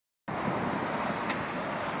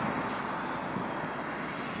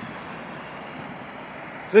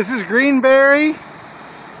This is Greenberry.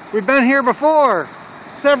 We've been here before,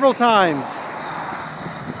 several times.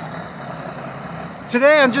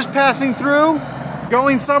 Today I'm just passing through,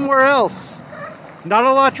 going somewhere else. Not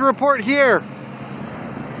a lot to report here.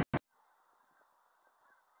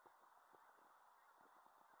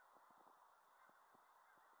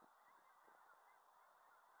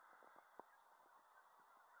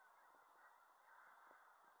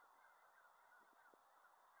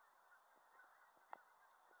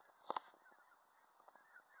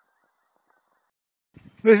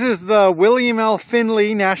 This is the Willamette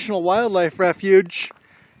Finley National Wildlife Refuge.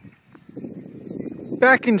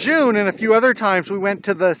 Back in June and a few other times we went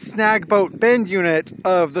to the Snag Boat Bend unit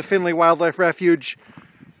of the Finley Wildlife Refuge,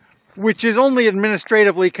 which is only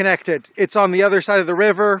administratively connected. It's on the other side of the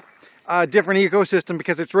river, different ecosystem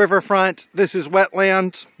because it's riverfront. This is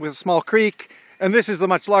wetland with a small creek, and this is the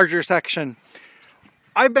much larger section.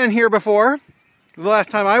 I've been here before. The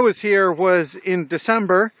last time I was here was in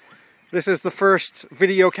December. This is the first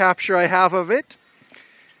video capture I have of it.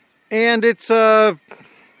 And it's, hey,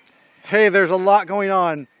 there's a lot going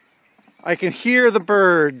on. I can hear the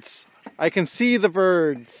birds. I can see the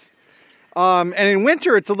birds. And in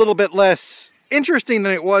winter, it's a little bit less interesting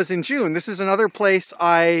than it was in June. This is another place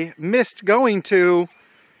I missed going to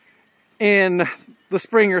in the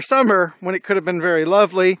spring or summer when it could have been very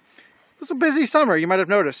lovely. It was a busy summer, you might have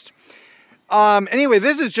noticed. Anyway,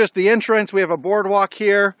 this is just the entrance. We have a boardwalk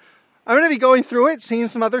here. I'm going to be going through it, seeing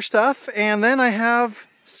some other stuff, and then I have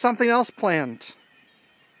something else planned.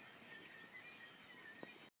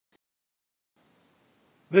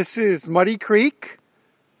 This is Muddy Creek.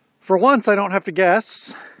 For once, I don't have to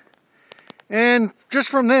guess. And just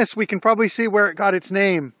from this, we can probably see where it got its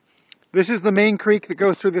name. This is the main creek that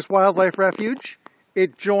goes through this wildlife refuge.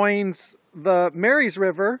 It joins the Marys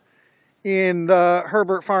River in the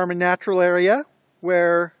Herbert Farm and Natural area,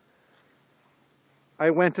 where I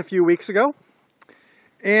went a few weeks ago.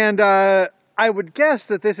 And I would guess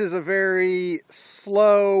that this is a very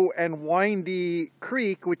slow and windy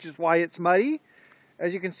creek, which is why it's muddy.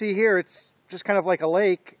 As you can see here, it's just kind of like a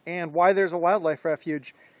lake, and why there's a wildlife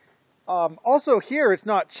refuge. Also here, it's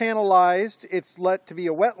not channelized. It's let to be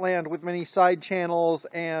a wetland with many side channels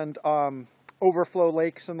and overflow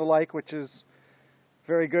lakes and the like, which is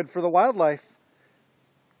very good for the wildlife.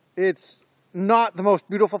 It's not the most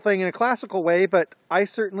beautiful thing in a classical way, but I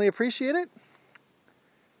certainly appreciate it.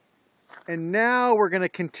 And now we're going to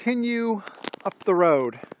continue up the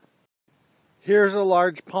road. Here's a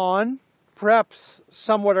large pond, perhaps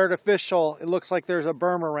somewhat artificial. It looks like there's a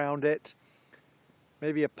berm around it,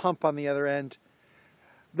 maybe a pump on the other end.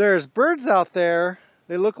 There's birds out there.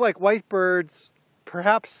 They look like white birds,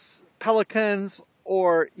 perhaps pelicans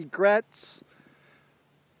or egrets.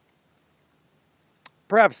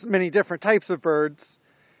 Perhaps many different types of birds.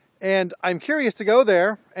 And I'm curious to go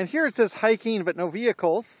there. And here it says hiking, but no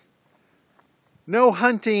vehicles. No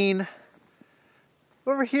hunting.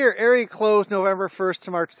 Over here, area closed November 1st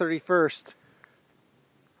to March 31st.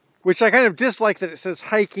 Which I kind of dislike that it says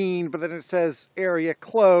hiking, but then it says area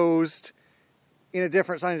closed in a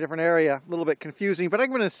different sign, a different area. A little bit confusing, but I'm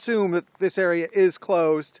going to assume that this area is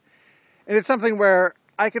closed. And it's something where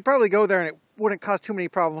I could probably go there and it wouldn't cause too many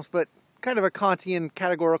problems, but kind of a Kantian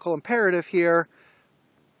categorical imperative here.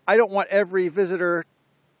 I don't want every visitor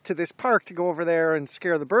to this park to go over there and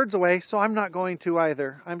scare the birds away, so I'm not going to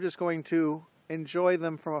either. I'm just going to enjoy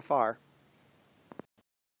them from afar.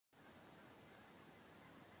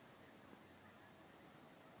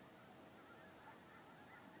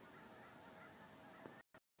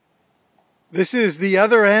 This is the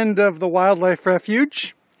other end of the wildlife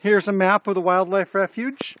refuge. Here's a map of the wildlife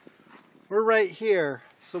refuge. We're right here.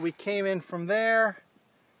 So we came in from there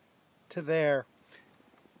to there.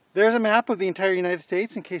 There's a map of the entire United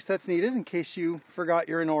States in case that's needed, in case you forgot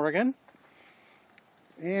you're in Oregon.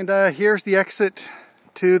 And here's the exit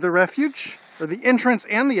to the refuge, or the entrance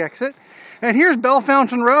and the exit. And here's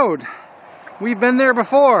Bellfountain Road. We've been there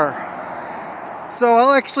before. So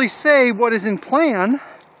I'll actually say what is in plan,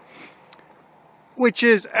 which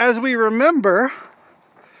is, as we remember,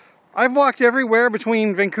 I've walked everywhere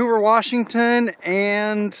between Vancouver, Washington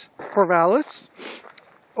and Corvallis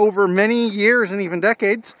over many years and even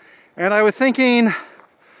decades. And I was thinking,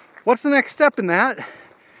 what's the next step in that?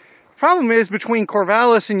 Problem is, between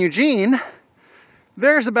Corvallis and Eugene,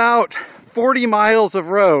 there's about 40 miles of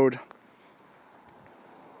road.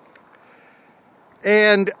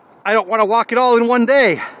 And I don't want to walk it all in one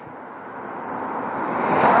day.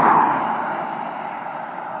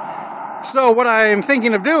 So what I'm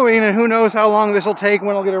thinking of doing, and who knows how long this will take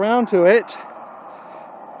when I'll get around to it,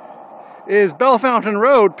 is Bellfountain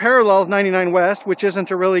Road parallels 99 West, which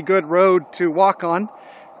isn't a really good road to walk on.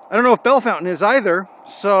 I don't know if Bellfountain is either,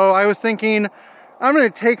 so I was thinking I'm going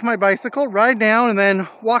to take my bicycle, ride down, and then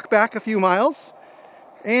walk back a few miles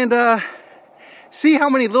and see how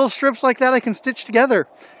many little strips like that I can stitch together.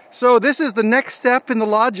 So this is the next step in the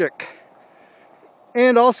logic.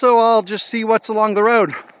 And also I'll just see what's along the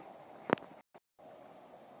road.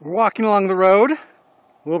 We're walking along the road.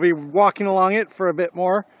 We'll be walking along it for a bit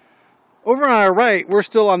more. Over on our right, we're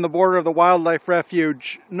still on the border of the wildlife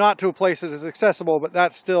refuge. Not to a place that is accessible, but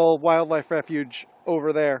that's still wildlife refuge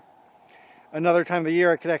over there. Another time of the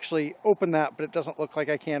year I could actually open that, but it doesn't look like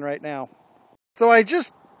I can right now. So I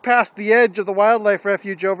just passed the edge of the wildlife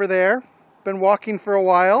refuge over there. Been walking for a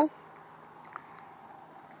while.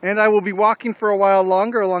 And I will be walking for a while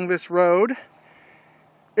longer along this road.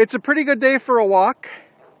 It's a pretty good day for a walk.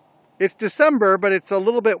 It's December, but it's a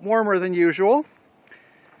little bit warmer than usual.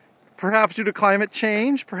 Perhaps due to climate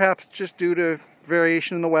change, perhaps just due to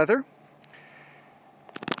variation in the weather.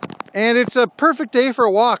 And it's a perfect day for a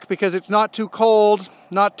walk because it's not too cold,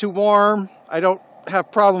 not too warm. I don't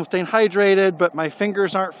have problems staying hydrated, but my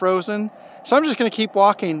fingers aren't frozen. So I'm just going to keep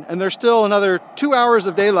walking, and there's still another 2 hours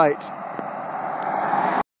of daylight.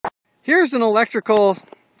 Here's an electrical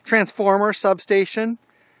transformer substation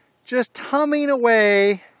just humming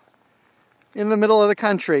away in the middle of the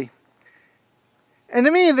country. And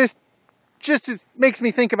to me, this just makes me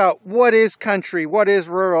think about what is country, what is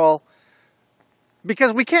rural,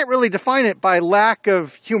 because we can't really define it by lack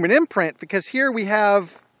of human imprint, because here we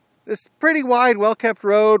have this pretty wide, well-kept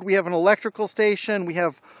road, we have an electrical station, we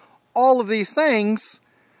have all of these things,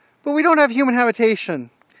 but we don't have human habitation.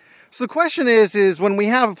 So the question is when we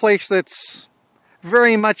have a place that's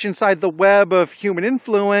very much inside the web of human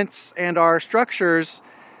influence and our structures,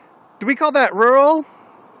 do we call that rural?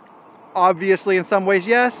 Obviously, in some ways,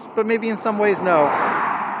 yes, but maybe in some ways, no.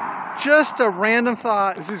 Just a random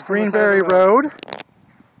thought. This is Greenberry Road,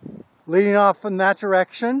 leading off in that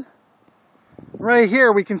direction. Right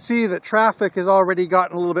here, we can see that traffic has already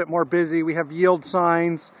gotten a little bit more busy. We have yield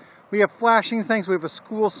signs. We have flashing things. We have a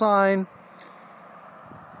school sign.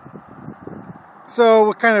 So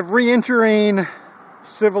we're kind of re-entering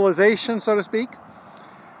civilization, so to speak.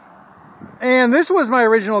 And this was my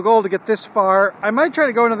original goal, to get this far. I might try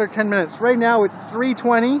to go another 10 minutes. Right now it's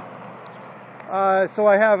 3:20, so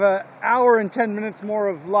I have an hour and 10 minutes more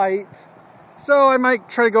of light. So I might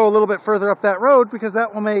try to go a little bit further up that road, because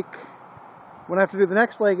that will make, when I have to do the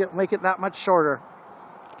next leg, it will make it that much shorter.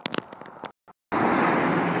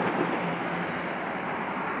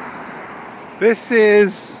 This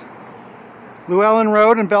is Llewellyn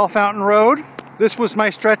Road and Bellfountain Road. This was my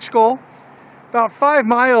stretch goal. About 5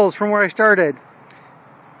 miles from where I started.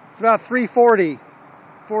 It's about 3:40,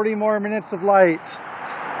 40 more minutes of light.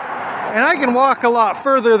 And I can walk a lot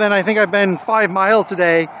further than I think I've been 5 miles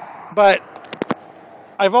today, but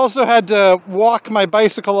I've also had to walk my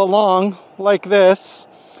bicycle along like this,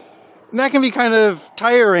 and that can be kind of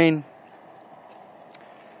tiring.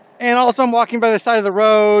 And also I'm walking by the side of the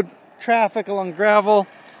road, traffic along gravel.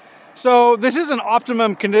 So this isn't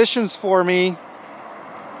optimum conditions for me,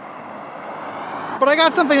 but I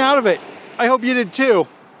got something out of it. I hope you did too.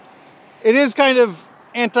 It is kind of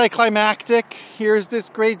anticlimactic. Here's this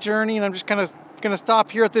great journey, and I'm just kind of going to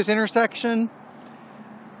stop here at this intersection.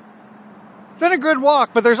 It's been a good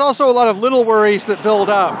walk, but there's also a lot of little worries that build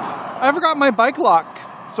up. I forgot my bike lock,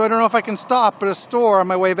 so I don't know if I can stop at a store on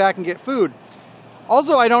my way back and get food.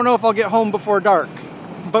 Also, I don't know if I'll get home before dark.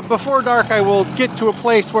 But before dark, I will get to a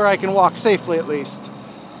place where I can walk safely at least.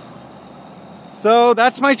 So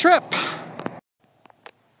that's my trip.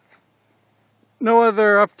 No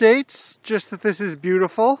other updates, just that this is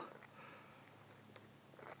beautiful.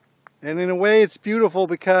 And in a way it's beautiful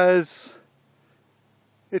because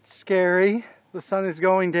it's scary. The sun is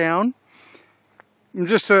going down. I'm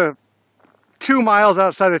just 2 miles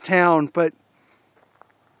outside of town, but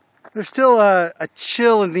there's still a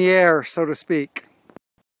chill in the air, so to speak.